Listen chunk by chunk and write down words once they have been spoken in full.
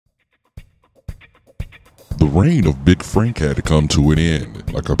The reign of Big Frank had come to an end.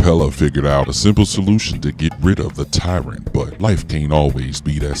 LeCapala figured out a simple solution to get rid of the tyrant, but life can't always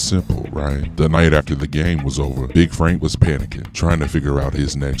be that simple, right? The night after the game was over, Big Frank was panicking, trying to figure out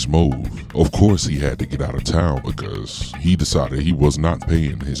his next move. Of course he had to get out of town because he decided he was not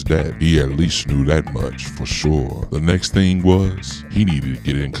paying his debt. He at least knew that much for sure. The next thing was, he needed to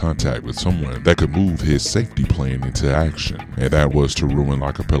get in contact with someone that could move his safety plan into action, and that was to ruin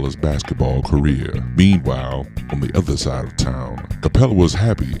LeCapala's basketball career. Meanwhile, on the other side of town, Capella was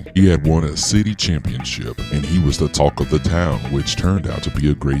happy. He had won a city championship, and he was the talk of the town, which turned out to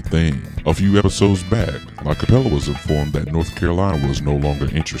be a great thing. A few episodes back, LeCapala was informed that North Carolina was no longer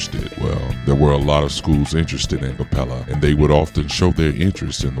interested. Well, there were a lot of schools interested in Capella, and they would often show their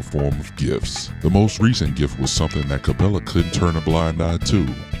interest in the form of gifts. The most recent gift was something that Capella couldn't turn a blind eye to.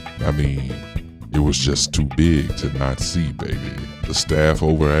 I mean, it was just too big to not see, baby. The staff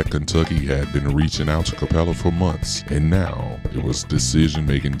over at Kentucky had been reaching out to Capella for months, and now it was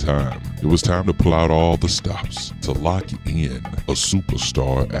decision-making time. It was time to pull out all the stops to lock in a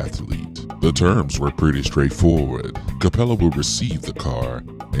superstar athlete. The terms were pretty straightforward. Capella would receive the car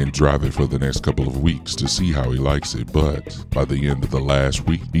and drive it for the next couple of weeks to see how he likes it, but by the end of the last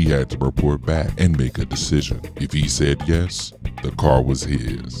week, he had to report back and make a decision. If he said yes, the car was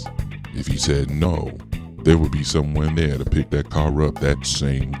his. If he said no, there would be someone there to pick that car up that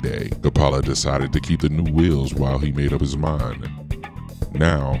same day. Capella decided to keep the new wheels while he made up his mind.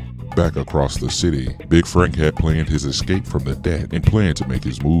 Now, back across the city, Big Frank had planned his escape from the debt and planned to make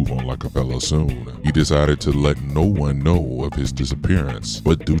his move on LeCapala soon. He decided to let no one know of his disappearance,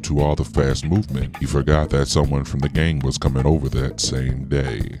 but due to all the fast movement, he forgot that someone from the gang was coming over that same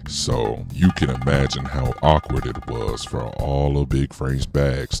day. So, you can imagine how awkward it was for all of Big Frank's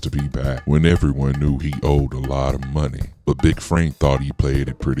bags to be packed when everyone knew he owed a lot of money. But Big Frank thought he played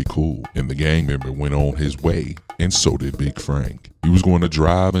it pretty cool, and the gang member went on his way, and so did Big Frank. He was going to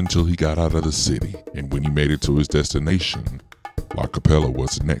drive until he got out of the city, and when he made it to his destination, LeCapala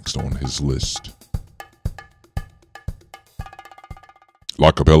was next on his list.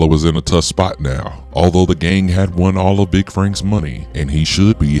 LeCapala was in a tough spot now. Although the gang had won all of Big Frank's money, and he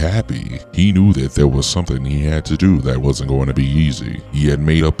should be happy, he knew that there was something he had to do that wasn't going to be easy. He had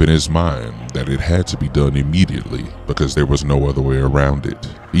made up in his mind that it had to be done immediately because there was no other way around it.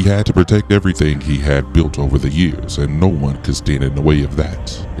 He had to protect everything he had built over the years, and no one could stand in the way of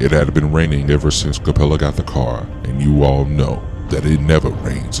that. It had been raining ever since Capella got the car, and you all know that it never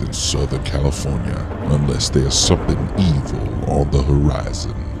rains in Southern California unless there's something evil on the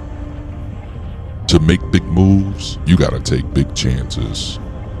horizon. To make big moves, you gotta take big chances.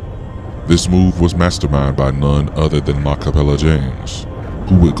 This move was masterminded by none other than LeCapala James,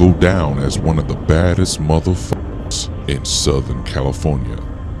 who would go down as one of the baddest motherfuckers in Southern California.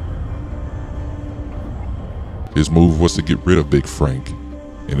 His move was to get rid of Big Frank,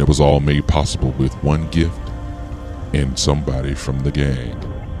 and it was all made possible with one gift and somebody from the gang.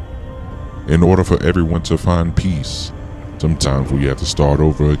 In order for everyone to find peace, sometimes we have to start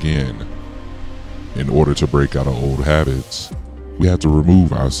over again. In order to break out of old habits, we have to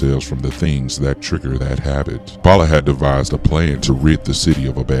remove ourselves from the things that trigger that habit. Paula had devised a plan to rid the city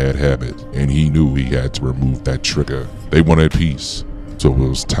of a bad habit, and he knew he had to remove that trigger. They wanted peace, so it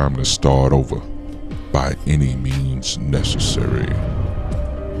was time to start over by any means necessary.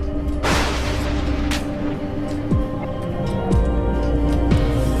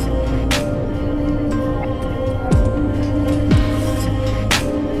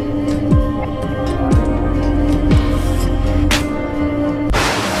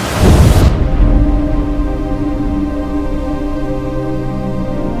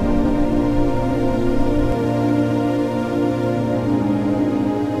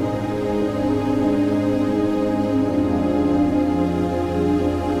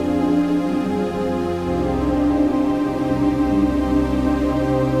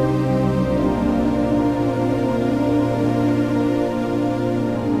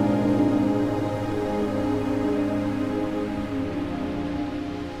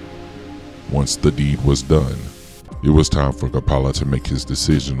 Once the deed was done, it was time for Capella to make his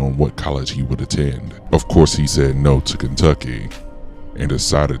decision on what college he would attend. Of course, he said no to Kentucky and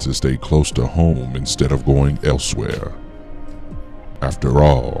decided to stay close to home instead of going elsewhere. After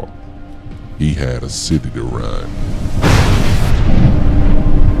all, he had a city to run.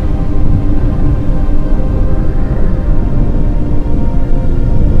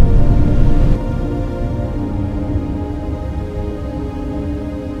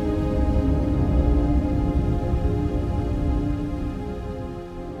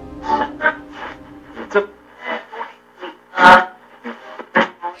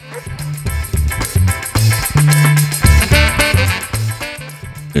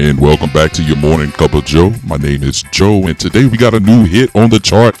 And welcome back to your morning cup of Joe. My name is Joe, and today we got a new hit on the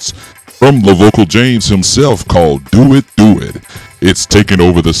charts from the vocal James himself called Do It, Do It. It's taking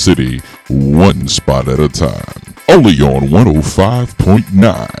over the city one spot at a time. Only on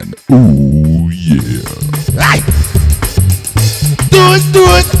 105.9. Ooh, yeah. Hey! Do it, do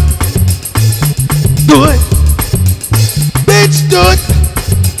it. Do it. Bitch, do it.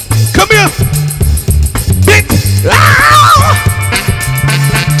 Come here. Bitch. Ah!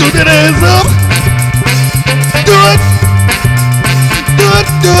 Do that ass up. Do it. Do it,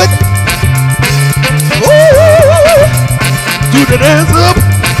 do it. Ooh. Do that ass up.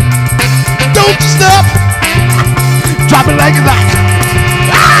 Don't you stop. Drop it like it's hot.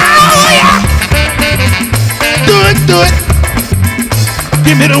 Oh, yeah. Do it, do it.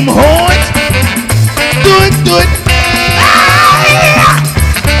 Give me them horns. Do it, do it. Oh, yeah.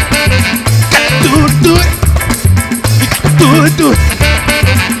 Gotta do it, do it. You gotta do it, do it.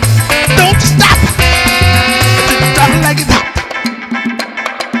 Don't you stop. Just drop it like it's hot.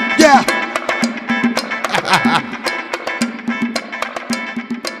 Yeah.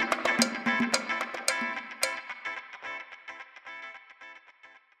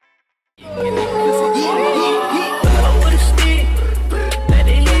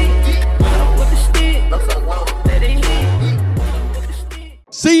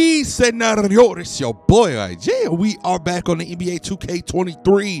 It's your boy YG. We are back on the NBA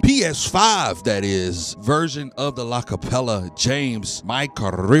 2K23 PS5, that is, version of the LeCapala James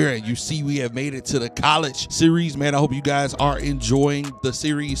MyCAREER. And you see we have made it to the college series, man. I hope you guys are enjoying the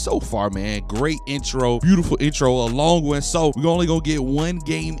series so far, man. Great intro, beautiful intro, a long one. So we're only gonna get one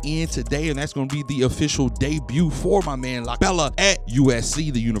game in today, and that's gonna be the official debut for my man LeCapala at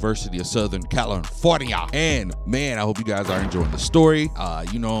USC, the University of Southern California. And man, I hope you guys are enjoying the story.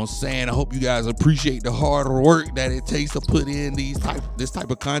 You know what I'm saying? I hope you guys appreciate the hard work that it takes to put in this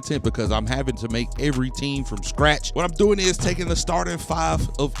type of content, because I'm having to make every team from scratch. What I'm doing is taking the starting five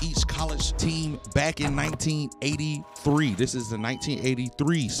of each college team back in 1983. This is the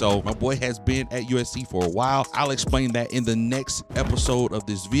 1983. So my boy has been at USC for a while. I'll explain that in the next episode of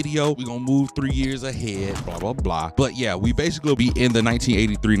this video. We're gonna move 3 years ahead, blah, blah, blah. But yeah, we basically be in the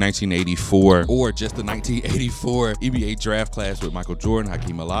 1983, 1984, or just the 1984 NBA draft class with Michael Jordan,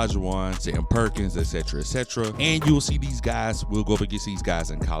 Hakeem Olajuwon, Sam Perkins, etc., etc. And you'll see these guys. We'll go up against these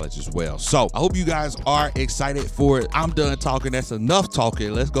guys in college as well. So I hope you guys are excited for it. I'm done talking. That's enough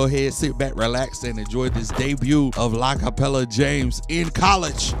talking. Let's go ahead, sit back, relax, and enjoy this debut of LeCapala James in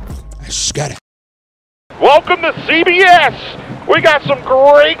college. Let's get it. Welcome to CBS. We got some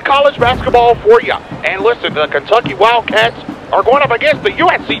great college basketball for you. And listen, the Kentucky Wildcats are going up against the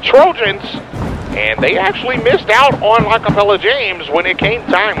USC Trojans. And they actually missed out on LeCapala James when it came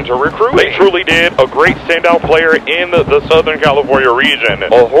time to recruit. They truly did. A great standout player in the Southern California region.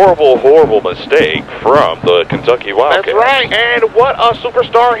 A horrible, horrible mistake from the Kentucky Wildcats. That's right. And what a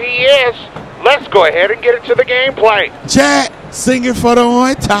superstar he is. Let's go ahead and get into the gameplay. Chat, sing it for the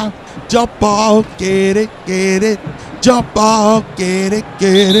one time. Jump ball, get it, get it. Jump ball, get it,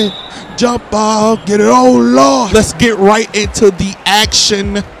 get it. Jump ball, get it. Oh, Lord. Let's get right into the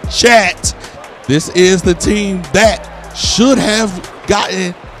action, chat. This is the team that should have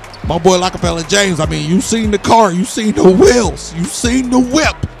gotten my boy LeCapala James. I mean, you seen the car, you seen the wheels, you seen the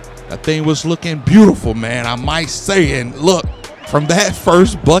whip. That thing was looking beautiful, man, I might say. And look, from that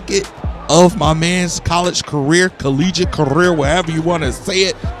first bucket of my man's college career, collegiate career, wherever you want to say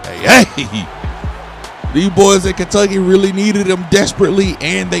it, hey, these boys in Kentucky really needed him desperately,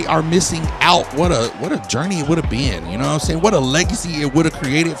 and they are missing out. What a journey it would have been. You know what I'm saying? What a legacy it would have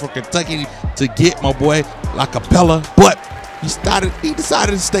created for Kentucky to get my boy LeCapala. But he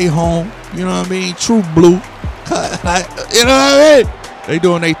decided to stay home. You know what I mean? True blue. You know what I mean? They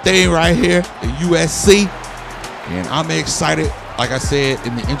doing their thing right here at USC. And I'm excited, like I said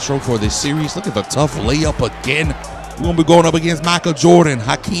in the intro, for this series. Look at the tough layup again. We're going to be going up against Michael Jordan,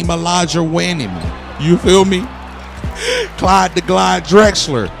 Hakeem Olajuwon. You feel me? Clyde the Glide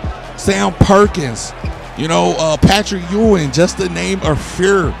Drexler, Sam Perkins, you know, Patrick Ewing, just to name a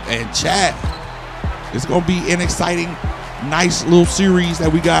few. And chat, it's going to be an exciting, nice little series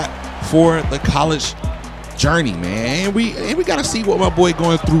that we got for the college journey, man. And we got to see what my boy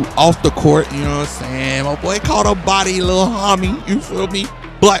going through off the court. You know what I'm saying? My boy caught a body, little homie. You feel me?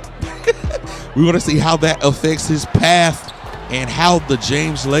 But we're going to see how that affects his path and how the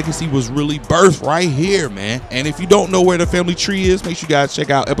James legacy was really birthed right here, man. And if you don't know where the family tree is, make sure you guys check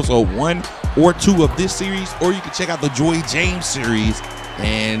out episode 1 or 2 of this series, or you can check out the Joy James series,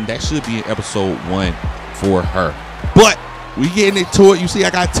 and that should be in episode 1 for her. But we getting into it. You see, I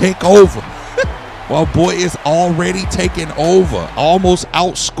got take over. Well, boy is already taking over, almost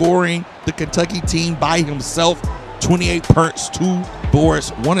outscoring the Kentucky team by himself. 28 points, 2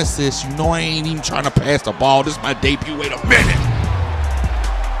 boards, 1 assist. You know I ain't even trying to pass the ball. This is my debut. Wait a minute.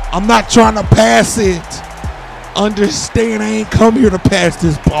 I'm not trying to pass it. Understand, I ain't come here to pass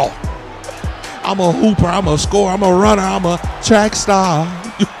this ball. I'm a hooper, I'm a scorer, I'm a runner, I'm a track star.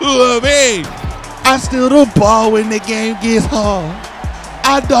 You know what I mean? I steal the ball when the game gets hard.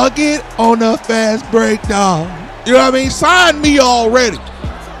 I dunk it on a fast break, dog. You know what I mean? Sign me already.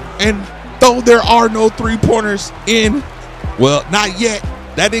 And though there are no three-pointers in, well, not yet.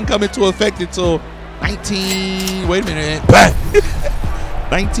 That didn't come into effect until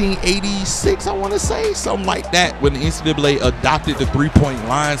 1986, I want to say, something like that, when the NCAA adopted the three-point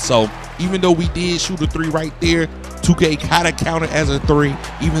line. So even though we did shoot a 3 right there, 2K kind of counted as a 3,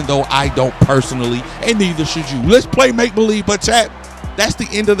 even though I don't personally, and neither should you. Let's play make-believe, but chat, that's the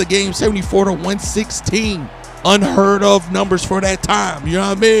end of the game, 74-116. Unheard of numbers for that time, you know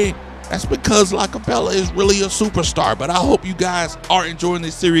what I mean? That's because LeCapala is really a superstar, but I hope you guys are enjoying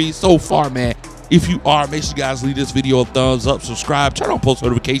this series so far, man. If you are, make sure you guys leave this video a thumbs up, subscribe, turn on post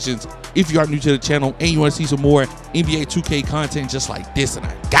notifications if you are new to the channel and you want to see some more NBA 2K content just like this, and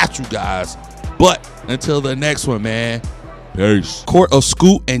I got you guys. But until the next one, man, peace. Court of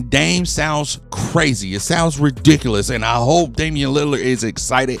Scoot and Dame sounds crazy. It sounds ridiculous, and I hope Damian Lillard is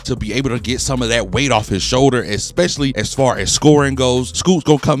excited to be able to get some of that weight off his shoulder, especially as far as scoring goes. Scoot's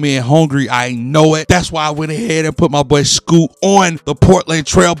gonna come in hungry, I know it. That's why I went ahead and put my boy Scoot on the Portland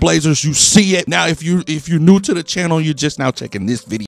Trail Blazers. You see it now. If you're new to the channel, you're just now checking this video